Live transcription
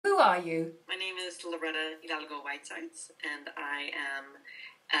are you? My name is Loretta Hidalgo Whitesides, and I am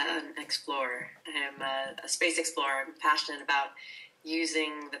an explorer. I am a space explorer. I'm passionate about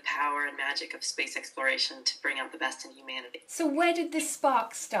using the power and magic of space exploration to bring out the best in humanity. So where did this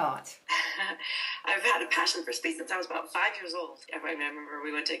spark start? I've had a passion for space since I was about 5 years old. I remember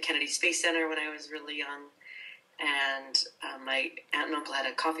we went to Kennedy Space Center when I was really young, and my aunt and uncle had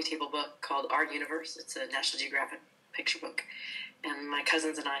a coffee table book called Our Universe. It's a National Geographic picture book, and my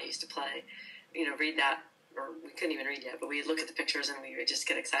cousins and I used to read that, or we couldn't even read yet, but we'd look at the pictures and we would just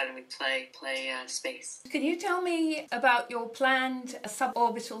get excited and we'd play space. Can you tell me about your planned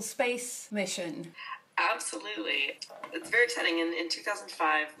suborbital space mission? Absolutely. It's very exciting. In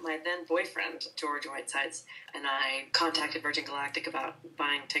 2005, my then boyfriend, George Whitesides, and I contacted Virgin Galactic about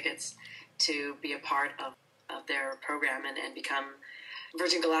buying tickets to be a part of their program and become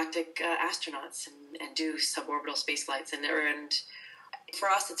Virgin Galactic astronauts and do suborbital space flights. And for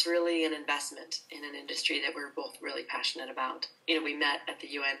us, it's really an investment in an industry that we're both really passionate about. We met at the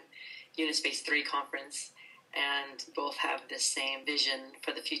UN Unispace 3 conference and both have this same vision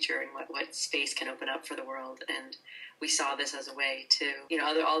for the future and what space can open up for the world. And we saw this as a way to,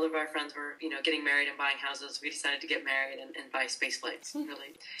 all of our friends were, getting married and buying houses. We decided to get married and buy space flights,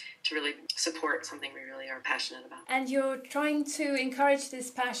 to really support something we really are passionate about. And you're trying to encourage this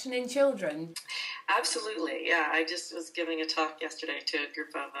passion in children? Absolutely, yeah. I just was giving a talk yesterday to a group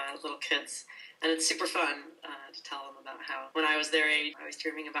of little kids, and it's super fun to tell them about how when I was their age, I was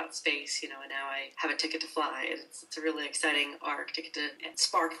dreaming about space, and now I have a ticket to fly. It's a really exciting arc to get to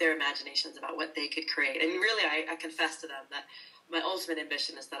spark their imaginations about what they could create. And really, I confess to them that my ultimate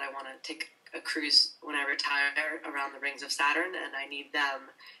ambition is that I want to take a cruise when I retire around the rings of Saturn, and I need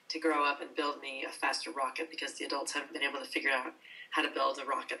them to grow up and build me a faster rocket because the adults haven't been able to figure out how to build a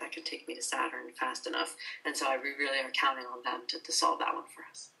rocket that can take me to Saturn fast enough. And so we really are counting on them to solve that one for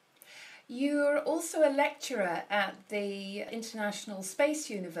us. You're also a lecturer at the International Space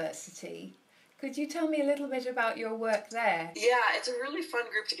University. Could you tell me a little bit about your work there? Yeah, it's a really fun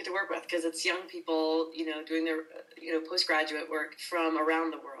group to get to work with because it's young people, doing their, postgraduate work from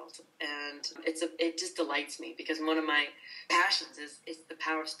around the world. And it just delights me because one of my passions is the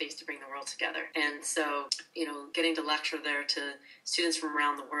power of space to bring the world together. And so, getting to lecture there to students from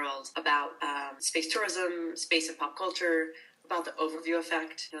around the world about space tourism, space and pop culture, about the overview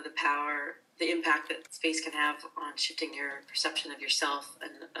effect, the power, the impact that space can have on shifting your perception of yourself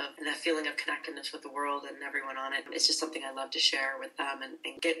and that feeling of connectedness with the world and everyone on it. It's just something I love to share with them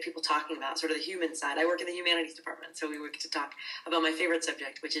and get people talking about sort of the human side. I work in the humanities department, so we work to talk about my favorite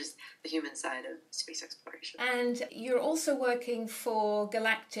subject, which is the human side of space exploration. And you're also working for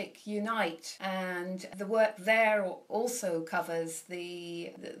Galactic Unite, and the work there also covers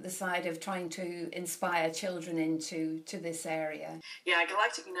the side of trying to inspire children into this area. Yeah,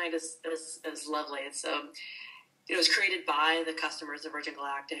 Galactic Unite is lovely. It's it was created by the customers of Virgin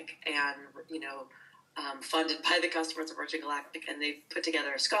Galactic and funded by the customers of Virgin Galactic, and they put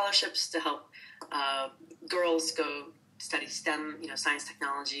together scholarships to help girls go study STEM, science,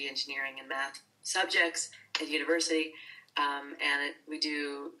 technology, engineering, and math subjects at university. We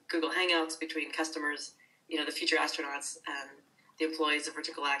do Google Hangouts between customers, the future astronauts and the employees of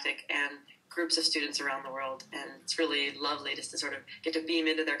Virgin Galactic and groups of students around the world. And it's really lovely just to sort of get to beam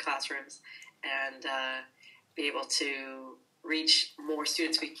into their classrooms and be able to reach more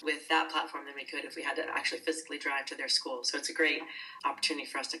students with that platform than we could if we had to actually physically drive to their school. So it's a great opportunity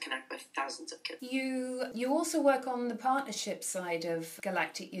for us to connect with thousands of kids. You also work on the partnership side of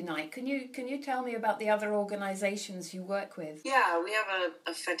Galactic Unite. Can you tell me about the other organizations you work with? Yeah, we have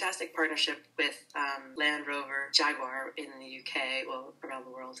a fantastic partnership with Land Rover Jaguar in the UK, well, around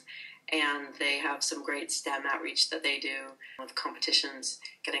the world. And they have some great STEM outreach that they do with competitions,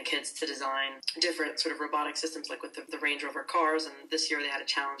 getting kids to design different sort of robotic systems, like with the Range Rover cars. And this year they had a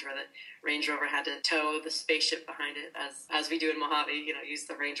challenge where the Range Rover had to tow the spaceship behind it, as we do in Mojave, use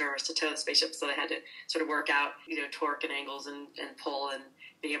the Range Rovers to tow the spaceship. So they had to sort of work out, torque and angles and pull and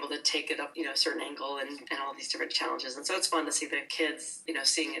be able to take it up, a certain angle and all these different challenges. And so it's fun to see the kids,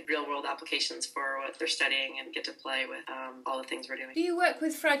 seeing it real world applications for what they're studying and get to play with all the things we're doing. Do you work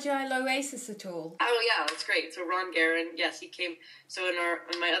with Fragile Oasis at all? Oh yeah, that's great. So Ron Guerin, yes, he came. So in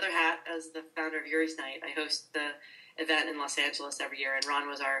my other hat as the founder of Yuri's Night, I host the event in Los Angeles every year, and Ron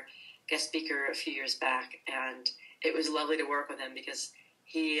was our guest speaker a few years back, and it was lovely to work with him because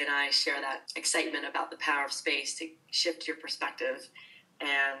he and I share that excitement about the power of space to shift your perspective.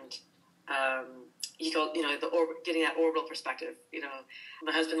 And he called, getting that orbital perspective.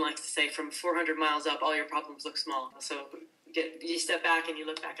 My husband likes to say, from 400 miles up, all your problems look small. So, you step back and you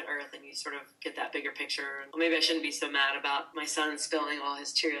look back at Earth and you sort of get that bigger picture. Well, maybe I shouldn't be so mad about my son spilling all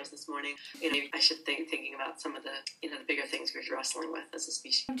his Cheerios this morning. Maybe I should thinking about some of the the bigger things we're wrestling with as a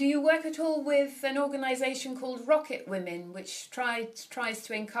species. Do you work at all with an organisation called Rocket Women, which tries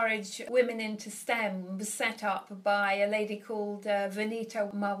to encourage women into STEM? Was set up by a lady called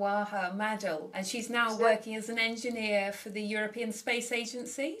Vanita Mawaha Madel, and she's now working as an engineer for the European Space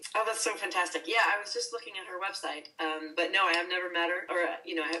Agency. Oh, that's so fantastic! Yeah, I was just looking at her website, but no, I have never met her, or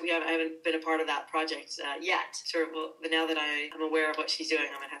I haven't been a part of that project yet. Sure, well, but now that I'm aware of what she's doing,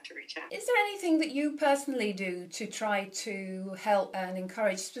 I might have to reach out. Is there anything that you personally do to try to help and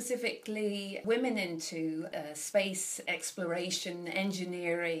encourage specifically women into space exploration,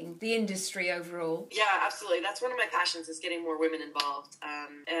 engineering, the industry overall? Yeah, absolutely. That's one of my passions, is getting more women involved.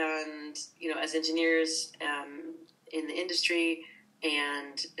 And as engineers in the industry,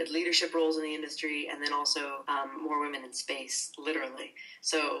 and leadership roles in the industry, and then also more women in space, literally.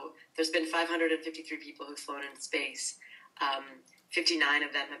 So there's been 553 people who've flown into space. 59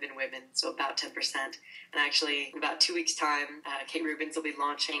 of them have been women, so about 10%. And actually, in about 2 weeks' time, Kate Rubins will be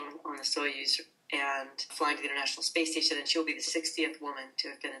launching on the Soyuz and flying to the International Space Station, and she'll be the 60th woman to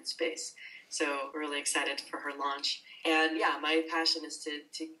have been in space. So we're really excited for her launch. And yeah, my passion is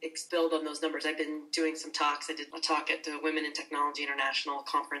to build on those numbers. I've been doing some talks. I did a talk at the Women in Technology International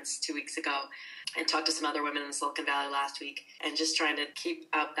Conference 2 weeks ago, and talked to some other women in the Silicon Valley last week, and just trying to keep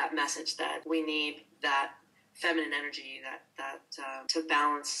out that message that we need that feminine energy, that to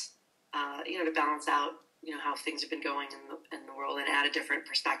balance, to balance out, how things have been going in the world, and add a different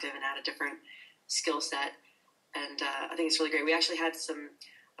perspective and add a different skill set. And I think it's really great. We actually had some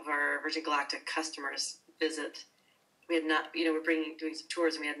of our Virgin Galactic customers visit. We had doing some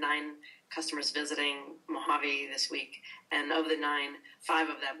tours, and we had 9 customers visiting Mojave this week. And of the 9, 5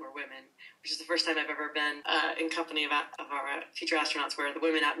 of them were women, which is the first time I've ever been in company of our future astronauts where the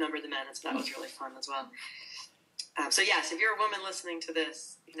women outnumbered the men. And so that was really fun as well. So yes, if you're a woman listening to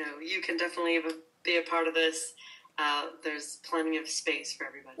this, you can definitely be a part of this. There's plenty of space for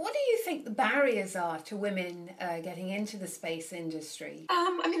everybody. What do you think the barriers are to women getting into the space industry?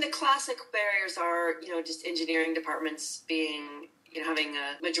 The classic barriers are, just engineering departments being, having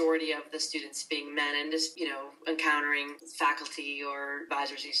a majority of the students being men, and just, encountering faculty or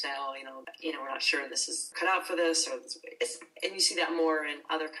advisors who say, we're not sure this is cut out for this, or and you see that more in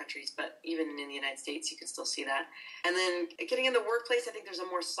other countries, but even in the United States, you can still see that. And then getting in the workplace, I think there's a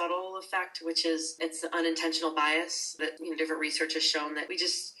more subtle effect, which is it's unintentional bias that, different research has shown that we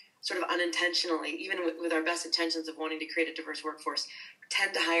just sort of unintentionally, even with our best intentions of wanting to create a diverse workforce,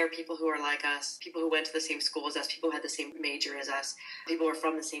 tend to hire people who are like us, people who went to the same school as us, people who had the same major as us, people who are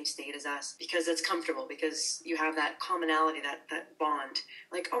from the same state as us, because it's comfortable, because you have that commonality, that bond.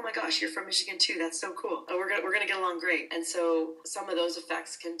 Like, oh my gosh, you're from Michigan too, that's so cool. Oh, we're gonna get along great. And so some of those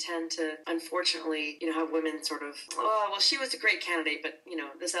effects can tend to, unfortunately, have women sort of, she was a great candidate, but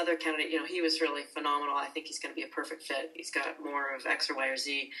this other candidate, he was really phenomenal. I think he's gonna be a perfect fit. He's got more of X or Y or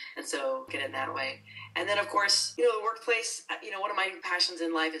Z, and so get in that way. And then of course, the workplace, one of my passions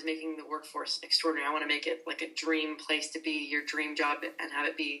in life is making the workforce extraordinary. I want to make it like a dream place to be, your dream job, and have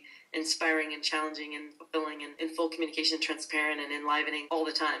it be inspiring and challenging and fulfilling and in full communication, transparent and enlivening all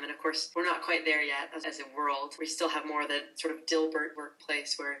the time. And of course, we're not quite there yet as a world. We still have more of the sort of Dilbert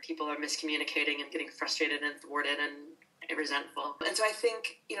workplace where people are miscommunicating and getting frustrated and thwarted and resentful. And so I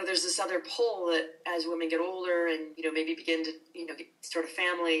think, there's this other pull that as women get older and, maybe begin to, start a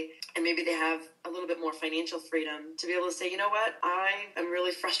family, and maybe they have a little bit more financial freedom to be able to say, what, I am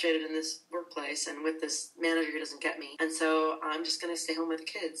really frustrated in this workplace and with this manager who doesn't get me. And so I'm just going to stay home with the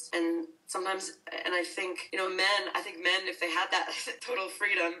kids. And sometimes, and I think, men, if they had that total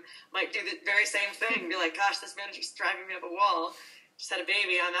freedom, might do the very same thing. Be like, gosh, this manager's driving me up a wall. Just had a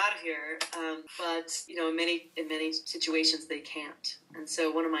baby, I'm out of here. But in many situations they can't. And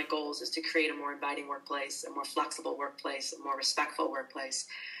so one of my goals is to create a more inviting workplace, a more flexible workplace, a more respectful workplace,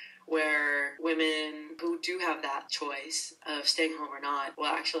 where women who do have that choice of staying home or not will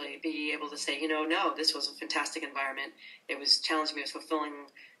actually be able to say, no, this was a fantastic environment. It was challenging me, it was fulfilling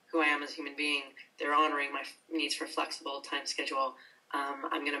who I am as a human being. They're honoring my needs for a flexible time schedule.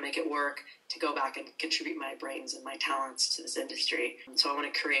 I'm going to make it work to go back and contribute my brains and my talents to this industry. So I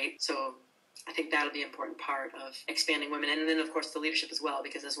want to create, so I think that'll be an important part of expanding women. And then, of course, the leadership as well,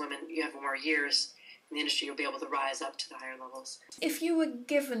 because as women, you have more years in the industry, you'll be able to rise up to the higher levels. If you were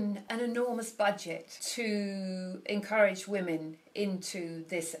given an enormous budget to encourage women into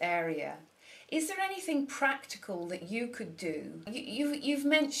this area, is there anything practical that you could do? You've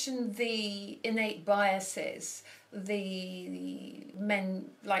mentioned the innate biases, the men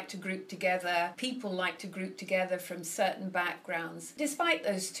like to group together, people like to group together from certain backgrounds. Despite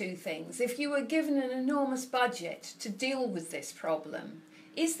those two things, if you were given an enormous budget to deal with this problem,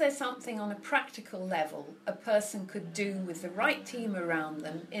 is there something on a practical level a person could do with the right team around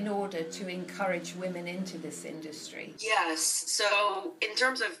them in order to encourage women into this industry? Yes. So in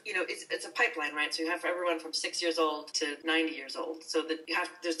terms of, it's a pipeline, right? So you have everyone from 6 years old to 90 years old. So that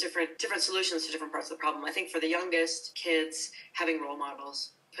there's different solutions to different parts of the problem. I think for the youngest kids, having role models,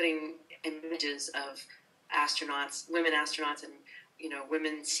 putting images of astronauts, women astronauts, and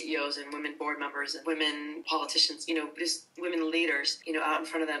women CEOs and women board members and women politicians, just women leaders, out in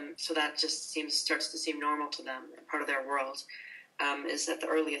front of them. So that just starts to seem normal to them, part of their world, is at the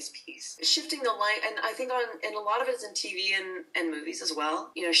earliest piece. Shifting the line, and I think and a lot of it is in TV and movies as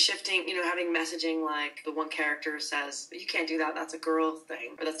well, shifting, having messaging like the one character says, you can't do that, that's a girl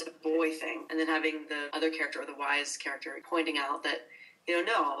thing, or that's a boy thing. And then having the other character or the wise character pointing out that,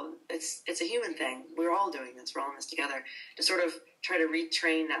 no, it's a human thing. We're all doing this. We're all in this together. To sort of try to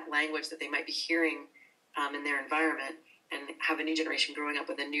retrain that language that they might be hearing in their environment, and have a new generation growing up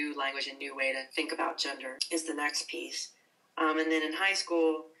with a new language and new way to think about gender is the next piece. And then in high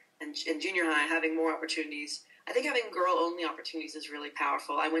school and junior high, having more opportunities. I think having girl-only opportunities is really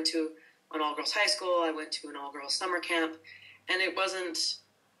powerful. I went to an all-girls high school. I went to an all-girls summer camp, and it wasn't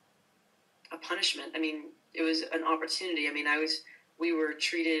a punishment. I mean, it was an opportunity. I mean, we were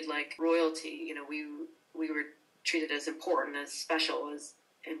treated like royalty. We were treated as important, as special,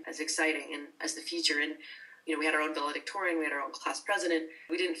 as exciting, and as the future. And we had our own valedictorian, we had our own class president.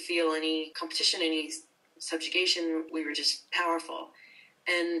 We didn't feel any competition, any subjugation. We were just powerful.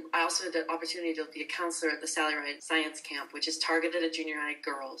 And I also had the opportunity to be a counselor at the Sally Ride Science Camp, which is targeted at junior high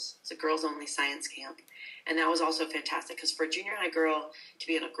girls. It's a girls-only science camp. And that was also fantastic, because for a junior high girl to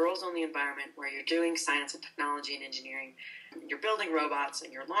be in a girls-only environment where you're doing science and technology and engineering, you're building robots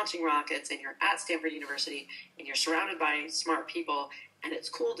and you're launching rockets and you're at Stanford University and you're surrounded by smart people, and it's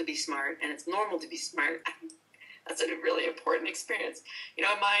cool to be smart and it's normal to be smart. That's a really important experience. In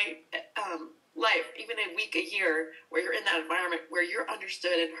my life, even a week, a year, where you're in that environment where you're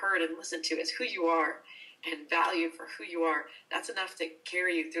understood and heard and listened to as who you are and valued for who you are, that's enough to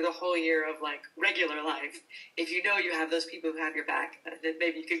carry you through the whole year of regular life. If you have those people who have your back, that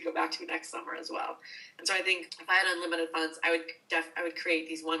maybe you could go back to next summer as well. And so I think if I had unlimited funds, I would create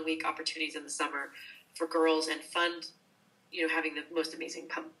these 1 week opportunities in the summer for girls and fund, having the most amazing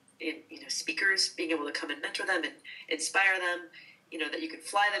speakers, being able to come and mentor them and inspire them. That you could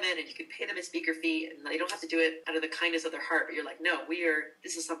fly them in and you could pay them a speaker fee, and they don't have to do it out of the kindness of their heart, but you're like, no,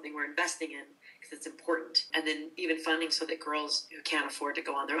 this is something we're investing in because it's important. And then even funding so that girls who can't afford to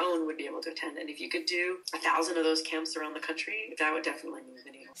go on their own would be able to attend. And if you could do 1,000 of those camps around the country, that would definitely move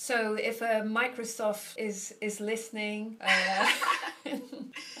the needle. So if Microsoft is listening...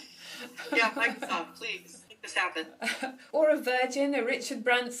 Yeah, Microsoft, please. This happen. Or a Virgin, a Richard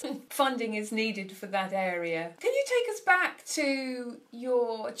Branson, funding is needed for that area. Can you take us back to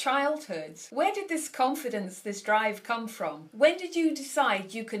your childhood? Where did this confidence, this drive come from? When did you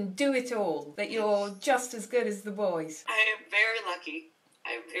decide you can do it all, that you're just as good as the boys? I am very lucky.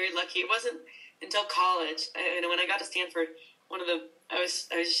 It wasn't until college, when I got to Stanford, I was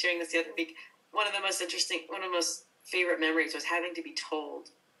just sharing this the other week, one of the most favorite memories was having to be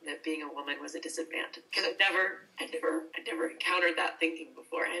told that being a woman was a disadvantage, because I'd never encountered that thinking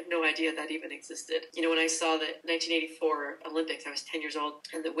before. I had no idea that even existed. When I saw the 1984 Olympics, I was 10 years old,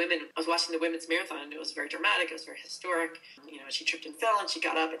 and I was watching the women's marathon, and it was very dramatic, it was very historic. She tripped and fell, and she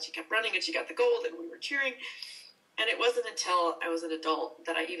got up, and she kept running, and she got the gold, and we were cheering. And it wasn't until I was an adult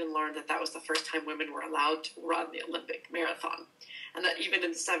that I even learned that was the first time women were allowed to run the Olympic marathon, and that even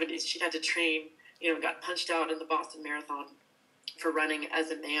in the 70s, she had to train, got punched out in the Boston Marathon for running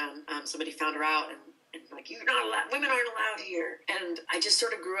as a man. Somebody found her out and you're not allowed, women aren't allowed here. And I just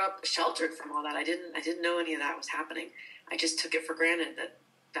sort of grew up sheltered from all that. I didn't know any of that was happening. I just took it for granted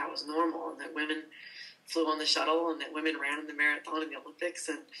that was normal, and that women flew on the shuttle, and that women ran in the marathon in the Olympics,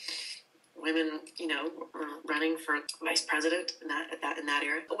 and women, running for vice president in that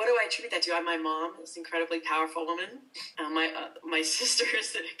era. What do I attribute that to? My mom is an incredibly powerful woman. My sister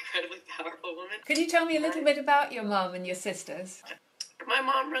is an incredibly powerful woman. Could you tell me a little bit about your mom and your sisters? My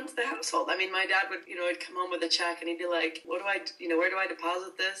mom runs the household. I mean, my dad would, would come home with a check, and he'd be like, where do I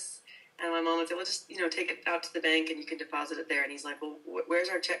deposit this? And my mom would say, well, just, take it out to the bank and you can deposit it there. And he's like, well, where's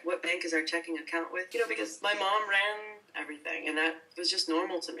our check? What bank is our checking account with? Because my mom ran everything, and that was just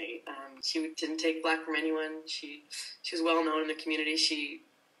normal to me. She didn't take black from anyone. She was well known in the community. She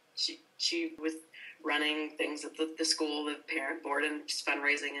was running things at the school, the parent board, and just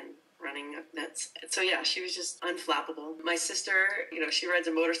fundraising and running. So yeah, she was just unflappable. My sister, she rides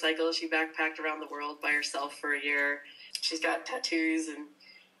a motorcycle. She backpacked around the world by herself for a year. She's got tattoos, and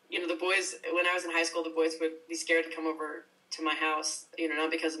the boys, when I was in high school, the boys would be scared to come over to my house,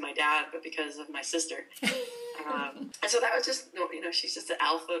 not because of my dad, but because of my sister. And so that was just, she's just an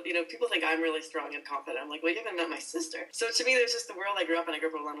alpha. People think I'm really strong and confident. I'm like, well, you haven't met my sister. So to me, there's just the world I grew up in. I grew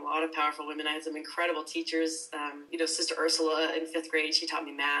up around a lot of powerful women. I had some incredible teachers. Sister Ursula in 5th grade, she taught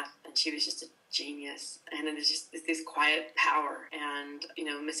me math, and she was just a genius. And then there's just this quiet power. And,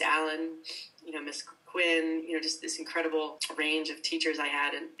 Miss Allen, Miss Quinn, just this incredible range of teachers I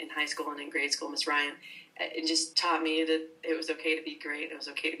had in high school and in grade school. Miss Ryan, it just taught me that it was okay to be great. It was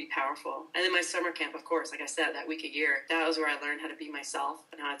okay to be powerful. And then my summer camp, of course, like I said, that week a year, that was where I learned how to be myself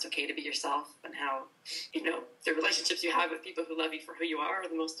and how it's okay to be yourself, and how, the relationships you have with people who love you for who you are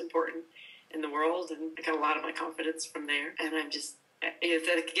the most important in the world. And I got a lot of my confidence from there. And I'm just, if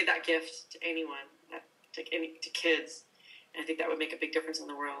I could give that gift to anyone, to kids, I think that would make a big difference in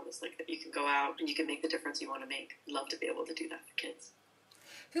the world. It's like that you can go out and you can make the difference you want to make. I'd love to be able to do that for kids.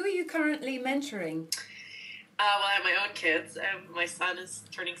 Who are you currently mentoring? Well, I have my own kids. My son is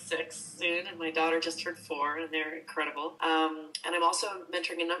turning 6 soon, and my daughter just turned 4, and they're incredible. And I'm also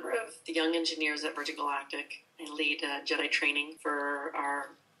mentoring a number of the young engineers at Virgin Galactic. I lead Jedi training for our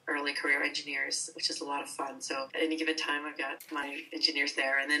early career engineers, which is a lot of fun. So at any given time, I've got my engineers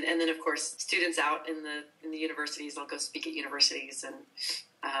there, and then of course students out in the universities. I'll go speak at universities and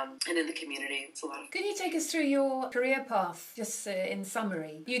in the community. It's a lot of fun. Can you take us through your career path, just in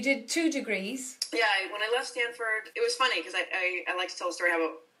summary? You did 2 degrees. Yeah, when I left Stanford, it was funny because I like to tell a story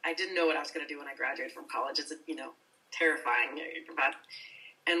how I didn't know what I was going to do when I graduated from college. It's terrifying.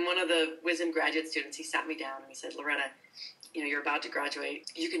 And one of the wisdom graduate students, he sat me down and he said, Loretta, you're about to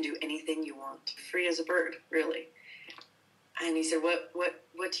graduate. You can do anything you want. Free as a bird, really. And he said, what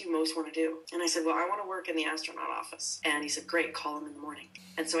do you most want to do? And I said, well, I want to work in the astronaut office. And he said, great, call him in the morning.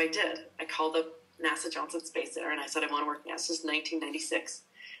 And so I did. I called up NASA Johnson Space Center, and I said, I want to work in NASA. This is 1996.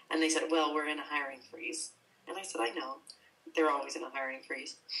 And they said, well, we're in a hiring freeze. And I said, I know. They're always in a hiring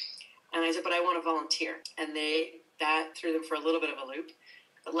freeze. And I said, but I want to volunteer. And that threw them for a little bit of a loop.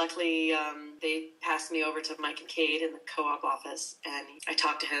 But luckily, they passed me over to Mike Kincaid in the co-op office, and I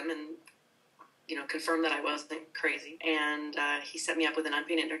talked to him and confirmed that I wasn't crazy. And he set me up with an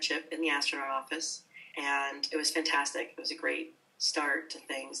unpaid internship in the astronaut office, and it was fantastic. It was a great start to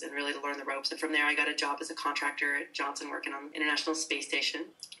things and really to learn the ropes. And from there, I got a job as a contractor at Johnson working on the International Space Station.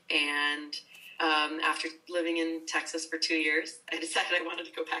 And after living in Texas for 2 years, I decided I wanted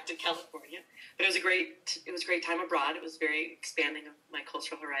to go back to California. But it was a great time abroad. It was very expanding of my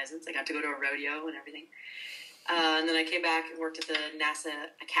cultural horizons. I got to go to a rodeo and everything. And then I came back and worked at the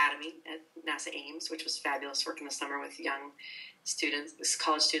NASA Academy at NASA Ames, which was fabulous, working the summer with young students,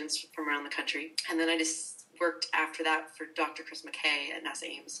 college students from around the country. And then I just worked after that for Dr. Chris McKay at NASA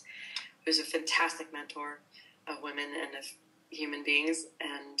Ames, who's a fantastic mentor of women and of human beings.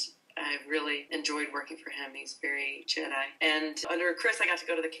 And I really enjoyed working for him. He's very Jedi. And under Chris, I got to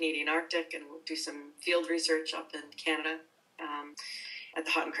go to the Canadian Arctic and do some field research up in Canada at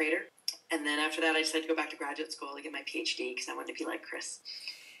the Houghton Crater. And then after that, I decided to go back to graduate school to get my PhD because I wanted to be like Chris.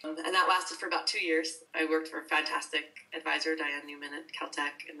 And that lasted for about 2 years. I worked for a fantastic advisor, Diane Newman at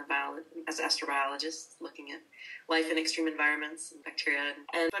Caltech, as an astrobiologist, looking at life in extreme environments and bacteria.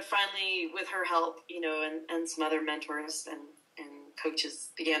 But finally, with her help, and some other mentors and coaches,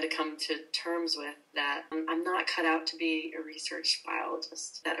 began to come to terms with that I'm not cut out to be a research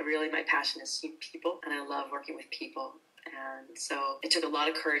biologist. That really my passion is people, and I love working with people. And so it took a lot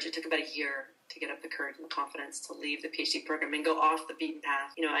of courage. It took about a year to get up the courage and the confidence to leave the PhD program and go off the beaten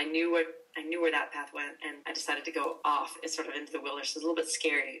path. I knew where that path went, and I decided to go off. It's sort of into the wilderness. It's a little bit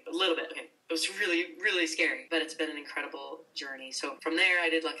scary. A little bit. Okay. It was really, really scary, but it's been an incredible journey. So from there, I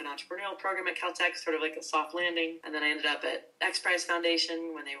did like an entrepreneurial program at Caltech, sort of like a soft landing. And then I ended up at X Prize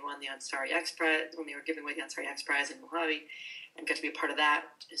Foundation when they won the Ansari X Prize, when they were giving away the Ansari X Prize in Mojave, and got to be a part of that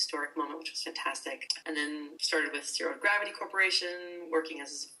historic moment, which was fantastic. And then started with Zero Gravity Corporation, working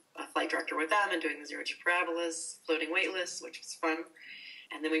as a flight director with them and doing the zero-G parabolas, floating weightless, which was fun.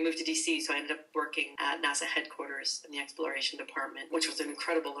 And then we moved to DC, so I ended up working at NASA headquarters in the exploration department, which was an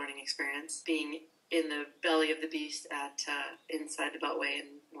incredible learning experience, being in the belly of the beast at inside the Beltway in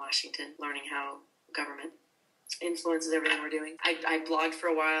Washington, learning how government influences everything we're doing. I blogged for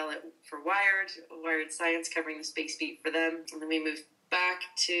a while for Wired Science, covering the space beat for them. And then we moved back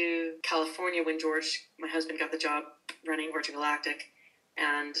to California when George, my husband, got the job running Virgin Galactic,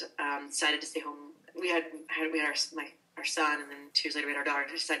 and decided to stay home. We had our son, and then 2 years later we had our daughter.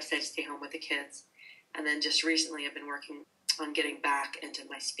 I decided to stay home with the kids. And then just recently I've been working on getting back into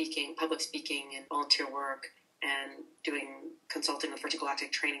my public speaking and volunteer work, and doing consulting with Virgin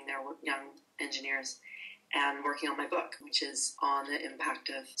Galactic, training their young engineers, and working on my book, which is on the impact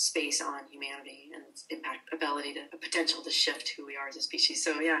of space on humanity and its potential to shift who we are as a species.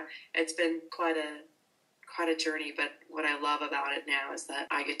 So yeah, it's been quite a journey, but what I love about it now is that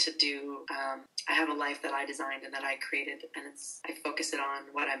I get to do, I have a life that I designed and that I created, and I focus it on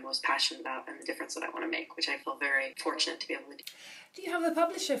what I'm most passionate about and the difference that I want to make, which I feel very fortunate to be able to do. Do you have a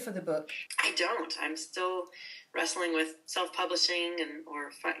publisher for the book? I don't. I'm still wrestling with self-publishing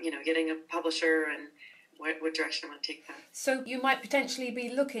or getting a publisher and what direction I want to take that. So you might potentially be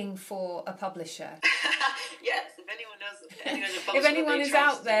looking for a publisher. Yes, if anyone knows a publisher, if anyone is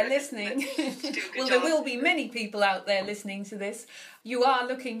out there listening, well, there will be many people out there listening to this. You are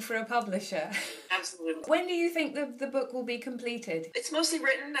looking for a publisher. Absolutely. When do you think the book will be completed? It's mostly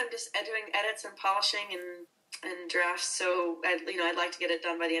written. I'm just doing edits and polishing and drafts, so I'd like to get it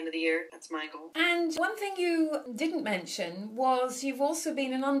done by the end of the year. That's my goal. And one thing you didn't mention was you've also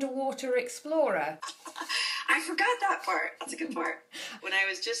been an underwater explorer. I forgot that part. That's a good part. When I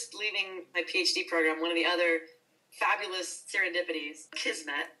was just leaving my PhD program, one of the other fabulous serendipities,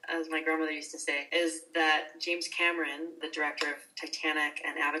 kismet, as my grandmother used to say, is that James Cameron, the director of Titanic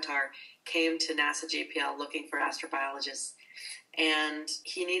and Avatar, came to NASA JPL looking for astrobiologists, and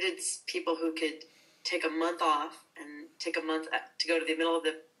he needed people who could take a month off and take a month to go to the middle of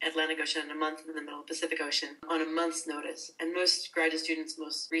the Atlantic Ocean and a month in the middle of the Pacific Ocean on a month's notice. And most graduate students,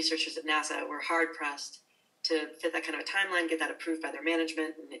 most researchers at NASA were hard-pressed to fit that kind of a timeline, get that approved by their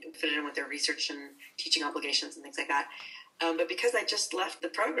management, and fit it in with their research and teaching obligations and things like that. But because I just left the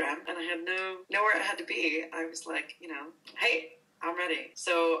program and I had nowhere I had to be, I was like, hey, I'm ready.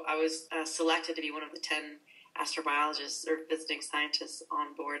 So I was selected to be one of the 10 astrobiologists or visiting scientists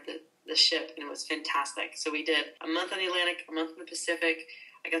on board the ship, and it was fantastic. So we did a month on the Atlantic, a month in the Pacific.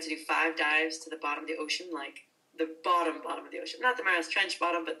 I got to do 5 dives to the bottom of the ocean, like the bottom of the ocean. Not the Marianas Trench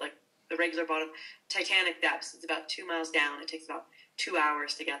bottom, but like the regular bottom. Titanic depths. It's about 2 miles down. It takes about 2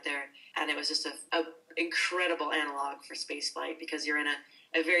 hours to get there. And it was just a incredible analog for spaceflight, because you're in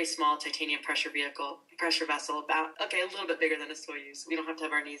a very small titanium pressure vessel, about, a little bit bigger than a Soyuz. We don't have to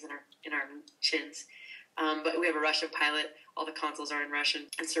have our knees in our chins. But we have a Russian pilot. All the consoles are in Russian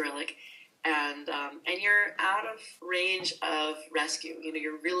and Cyrillic. And you're out of range of rescue.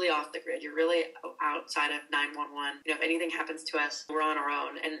 You're really off the grid. You're really outside of 911. If anything happens to us, we're on our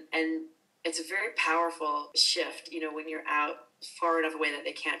own. And it's a very powerful shift, when you're out far enough away that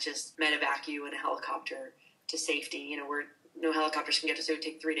they can't just medevac you in a helicopter to safety. Where no helicopters can get us. It would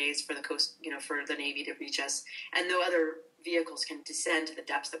take 3 days for the coast, for the Navy to reach us. And no other vehicles can descend to the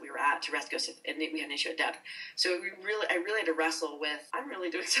depths that we were at to rescue us, and we had an issue at depth. So I really had to wrestle with, I'm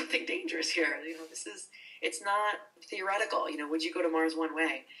really doing something dangerous here. It's not theoretical. Would you go to Mars one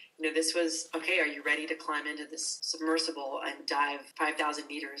way? This was, okay, are you ready to climb into this submersible and dive 5,000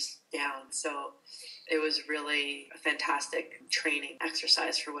 meters down? So it was really a fantastic training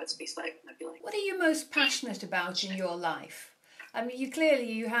exercise for what spaceflight might be like. What are you most passionate about in your life? I mean,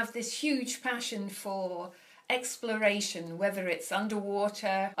 you have this huge passion for exploration, whether it's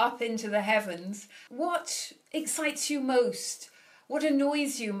underwater, up into the heavens. What excites you most? What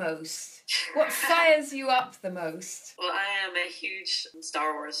annoys you most? What fires you up the most? Well, I am a huge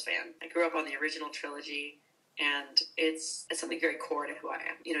Star Wars fan. I grew up on the original trilogy, and it's something very core to who I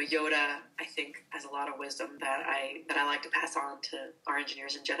am. Yoda, I think, has a lot of wisdom that I like to pass on to our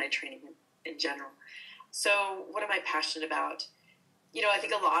engineers and Jedi training in general. So what am I passionate about? I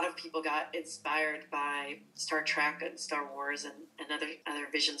think a lot of people got inspired by Star Trek and Star Wars and other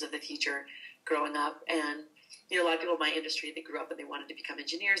visions of the future growing up. And, a lot of people in my industry, they grew up and they wanted to become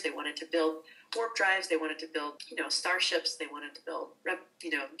engineers. They wanted to build warp drives. They wanted to build, starships. They wanted to build,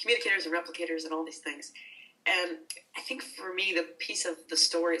 communicators and replicators and all these things. And I think for me, the piece of the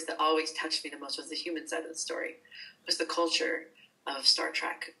stories that always touched me the most was the human side of the story, was the culture of Star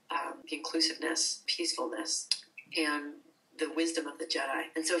Trek, the inclusiveness, peacefulness, and the wisdom of the Jedi.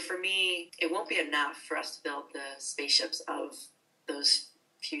 And so for me, it won't be enough for us to build the spaceships of those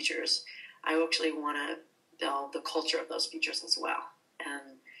futures. I actually want to build the culture of those futures as well.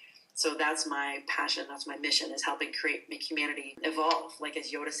 And so that's my passion, that's my mission, is helping make humanity evolve, like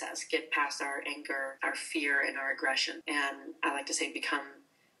as Yoda says, get past our anger, our fear, and our aggression. And I like to say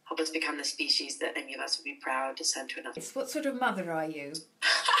help us become the species that any of us would be proud to send to another. What sort of mother are you?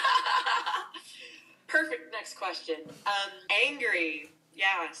 Perfect next question. Angry.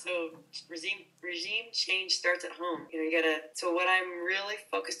 Yeah, so regime change starts at home. So what I'm really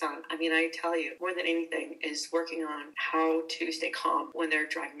focused on, I tell you, more than anything, is working on how to stay calm when they're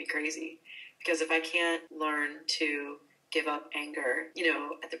driving me crazy. Because if I can't learn to give up anger,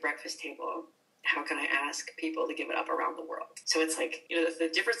 at the breakfast table, how can I ask people to give it up around the world? So it's like, the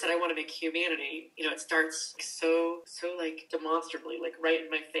difference that I want to make humanity, it starts so like demonstrably, like right in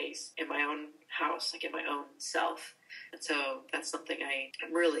my face, in my own house, like in my own self. And so that's something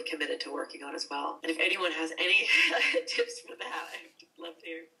I'm really committed to working on as well. And if anyone has any tips for that, I'd love to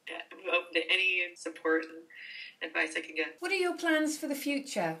hear. I'm open to any support and advice I can get. What are your plans for the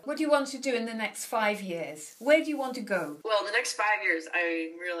future? What do you want to do in the next 5 years? Where do you want to go? Well, the next 5 years,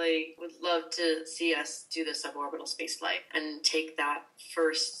 I really would love to see us do the suborbital spaceflight and take that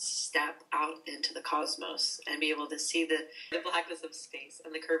first step out into the cosmos and be able to see the blackness of space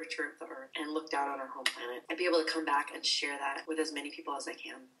and the curvature of the Earth and look down on our home planet and be able to come back and share that with as many people as I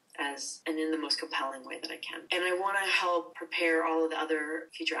can. And in the most compelling way that I can. And I want to help prepare all of the other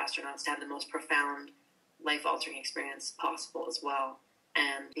future astronauts to have the most profound, life-altering experience possible as well,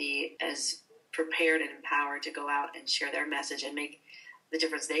 and be as prepared and empowered to go out and share their message and make the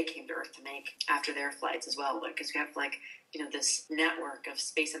difference they came to Earth to make after their flights as well. Because we have this network of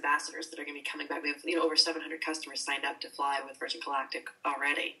space ambassadors that are going to be coming back. We have over 700 customers signed up to fly with Virgin Galactic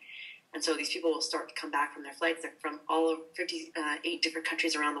already. And so these people will start to come back from their flights. They're from all of 58 different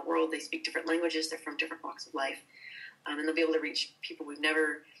countries around the world. They speak different languages. They're from different walks of life. And they'll be able to reach people we've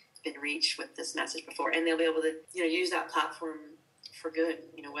never been reached with this message before. And they'll be able to, use that platform for good,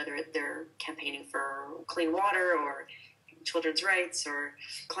 whether they're campaigning for clean water or children's rights or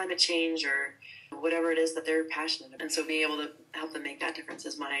climate change or whatever it is that they're passionate about. And so being able to help them make that difference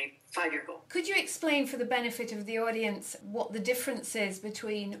is my 5-year goal. Could you explain for the benefit of the audience what the difference is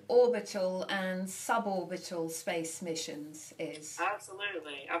between orbital and suborbital space missions is?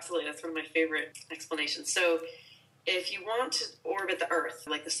 Absolutely. That's one of my favorite explanations. So if you want to orbit the Earth,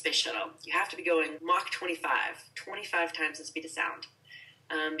 like the space shuttle, you have to be going Mach 25 times the speed of sound.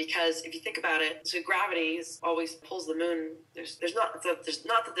 Because if you think about it, so gravity always pulls the moon. There's not that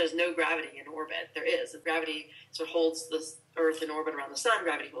there's no gravity in orbit. There is. Gravity sort of holds the Earth in orbit around the sun.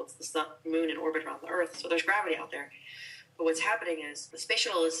 Gravity holds the moon in orbit around the Earth. So there's gravity out there. But what's happening is the space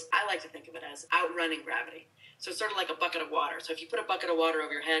shuttle I like to think of it as outrunning gravity. So it's sort of like a bucket of water. So if you put a bucket of water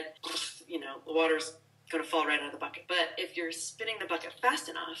over your head, the water's going to fall right out of the bucket. But if you're spinning the bucket fast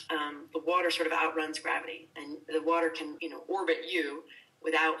enough, the water sort of outruns gravity, and the water can orbit you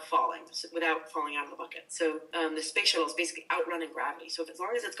without falling out of the bucket. So the space shuttle is basically outrunning gravity. So as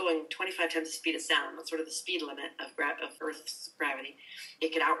long as it's going 25 times the speed of sound, that's sort of the speed limit of Earth's gravity,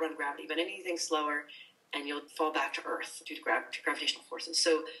 it can outrun gravity. But anything slower, and you'll fall back to Earth due to gravitational forces.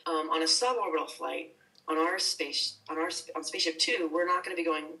 So on a suborbital flight, on Spaceship 2, we're not going to be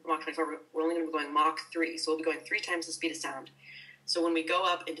going Mach 24. We're only going to be going Mach 3. So we'll be going 3 times the speed of sound. So when we go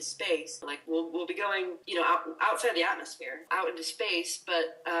up into space, we'll be going, outside the atmosphere, out into space.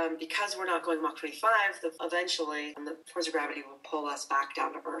 But because we're not going Mach 25, eventually the force of gravity will pull us back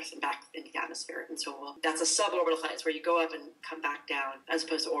down to Earth and back into the atmosphere. And so that's a suborbital flight. It's where you go up and come back down, as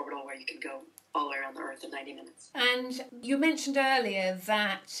opposed to orbital, where you can go all the way around the Earth in 90 minutes. And you mentioned earlier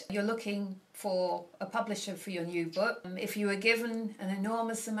that you're looking for a publisher for your new book. If you were given an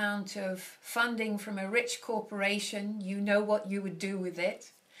enormous amount of funding from a rich corporation, you know what you would do with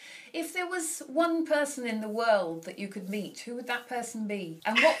it. If there was one person in the world that you could meet, who would that person be?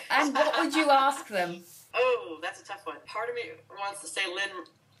 And what would you ask them? Oh, that's a tough one. Part of me wants to say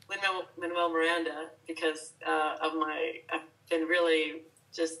Lin-Manuel Miranda, because I've been really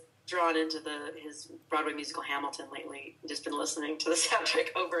just drawn into his Broadway musical Hamilton lately. I've just been listening to the soundtrack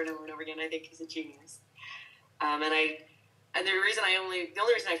over and over and over again. I think he's a genius. The only reason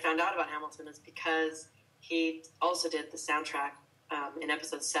I found out about Hamilton is because he also did the soundtrack in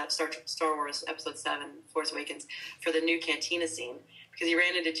Star Wars Episode 7, Force Awakens, for the new cantina scene. Because he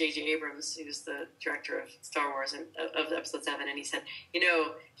ran into J.J. Abrams, who's the director of Star Wars and of Episode 7, and he said,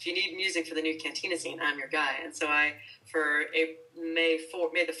 if you need music for the new cantina scene, I'm your guy. And so for May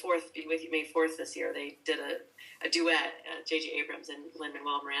the 4th be with you, May 4th this year, they did a duet, J.J. Abrams and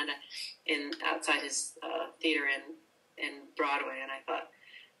Lin-Manuel Miranda, outside his theater in Broadway, and I thought,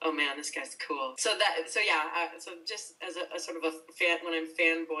 oh man, this guy's cool. So just as a sort of a fan, when I'm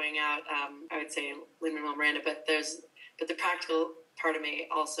fanboying out, I would say Lin-Manuel Miranda, but the practical part of me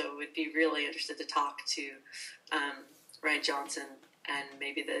also would be really interested to talk to Rian Johnson and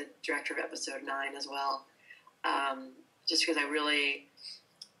maybe the director of Episode 9 as well, just because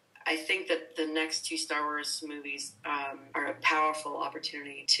I think that the next 2 Star Wars movies are a powerful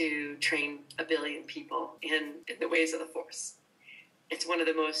opportunity to train 1 billion people in the ways of the Force. It's one of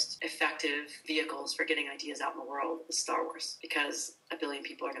the most effective vehicles for getting ideas out in the world is Star Wars, because 1 billion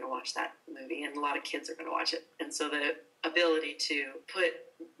people are going to watch that movie, and a lot of kids are going to watch it. And so ability to put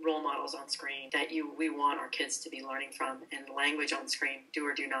role models on screen that we want our kids to be learning from, and language on screen, do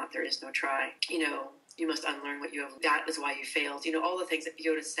or do not, there is no try. You must unlearn what you have. That is why you failed. All the things that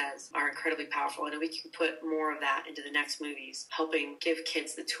Yoda says are incredibly powerful. And we can put more of that into the next movies, helping give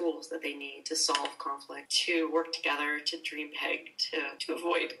kids the tools that they need to solve conflict, to work together, to dream big, to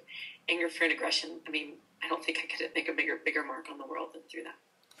avoid anger, fear, and aggression. I don't think I could make a bigger mark on the world than through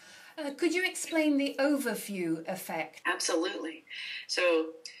that. Could you explain the overview effect? Absolutely. So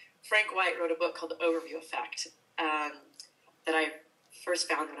Frank White wrote a book called The Overview Effect that I first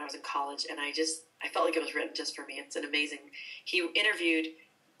found when I was in college, and I felt like it was written just for me. It's an amazing. He interviewed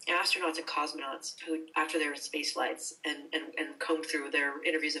astronauts and cosmonauts who, after their space flights, and combed through their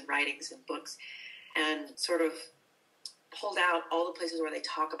interviews and writings and books, and sort of pulled out all the places where they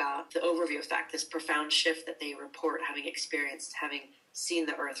talk about the overview effect, this profound shift that they report having experienced, having seen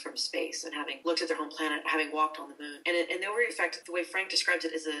the Earth from space, and having looked at their home planet, having walked on the moon. And the overview effect, the way Frank describes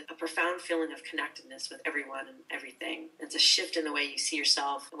it, is a profound feeling of connectedness with everyone and everything. It's a shift in the way you see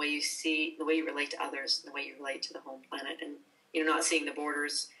yourself, the way you relate to others, the way you relate to the home planet, and not seeing the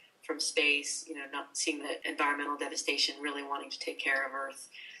borders from space, not seeing the environmental devastation, really wanting to take care of Earth,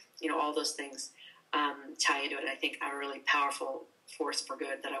 all those things tie into it. And I think are a really powerful force for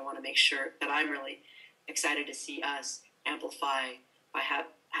good that I want to make sure that I'm really excited to see us amplify by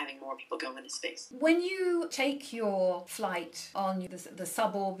having more people go into space. When you take your flight on the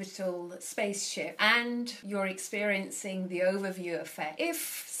suborbital spaceship and you're experiencing the overview effect,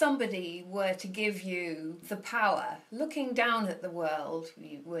 if somebody were to give you the power, looking down at the world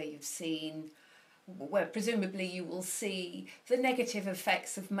where you've seen, where presumably you will see the negative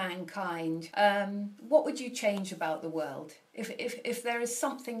effects of mankind, what would you change about the world? If there is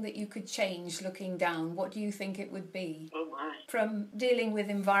something that you could change looking down, what do you think it would be? Oh my. From dealing with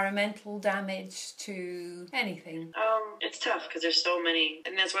environmental damage to anything. It's tough because there's so many,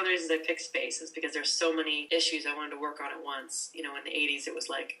 and that's one of the reasons I picked space, is because there's so many issues I wanted to work on at once. In the 80s it was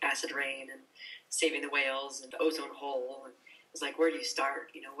like acid rain and saving the whales and the ozone hole, and it's like, where do you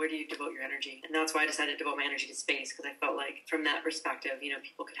start? Where do you devote your energy? And that's why I decided to devote my energy to space, because I felt like from that perspective,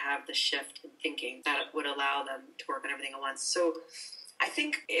 people could have the shift in thinking that would allow them to work on everything at once. So I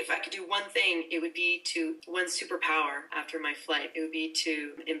think if I could do one thing, it would be one superpower after my flight, it would be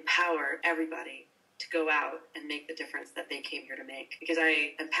to empower everybody to go out and make the difference that they came here to make. Because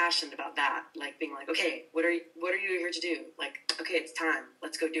I am passionate about that, like being like, okay, what are you here to do? Like, okay, it's time,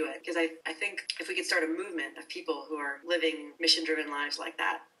 let's go do it. Because I think if we could start a movement of people who are living mission-driven lives like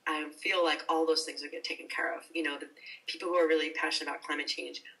that, I feel like all those things would get taken care of. The people who are really passionate about climate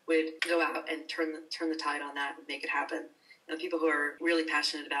change would go out and turn the tide on that and make it happen. And the people who are really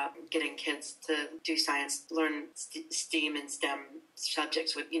passionate about getting kids to do science, learn STEAM and STEM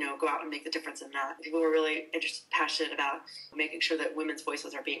subjects would, go out and make the difference in that. People who are really passionate about making sure that women's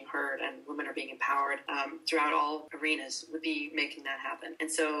voices are being heard and women are being empowered throughout all arenas would be making that happen. And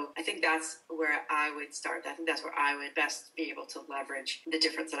so I think that's where I would start. I think that's where I would best be able to leverage the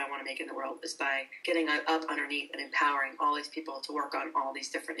difference that I want to make in the world, is by getting up underneath and empowering all these people to work on all these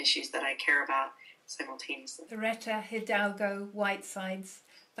different issues that I care about simultaneously. Loretta Hidalgo Whitesides,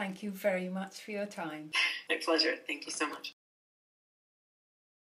 thank you very much for your time. My pleasure. Thank you so much.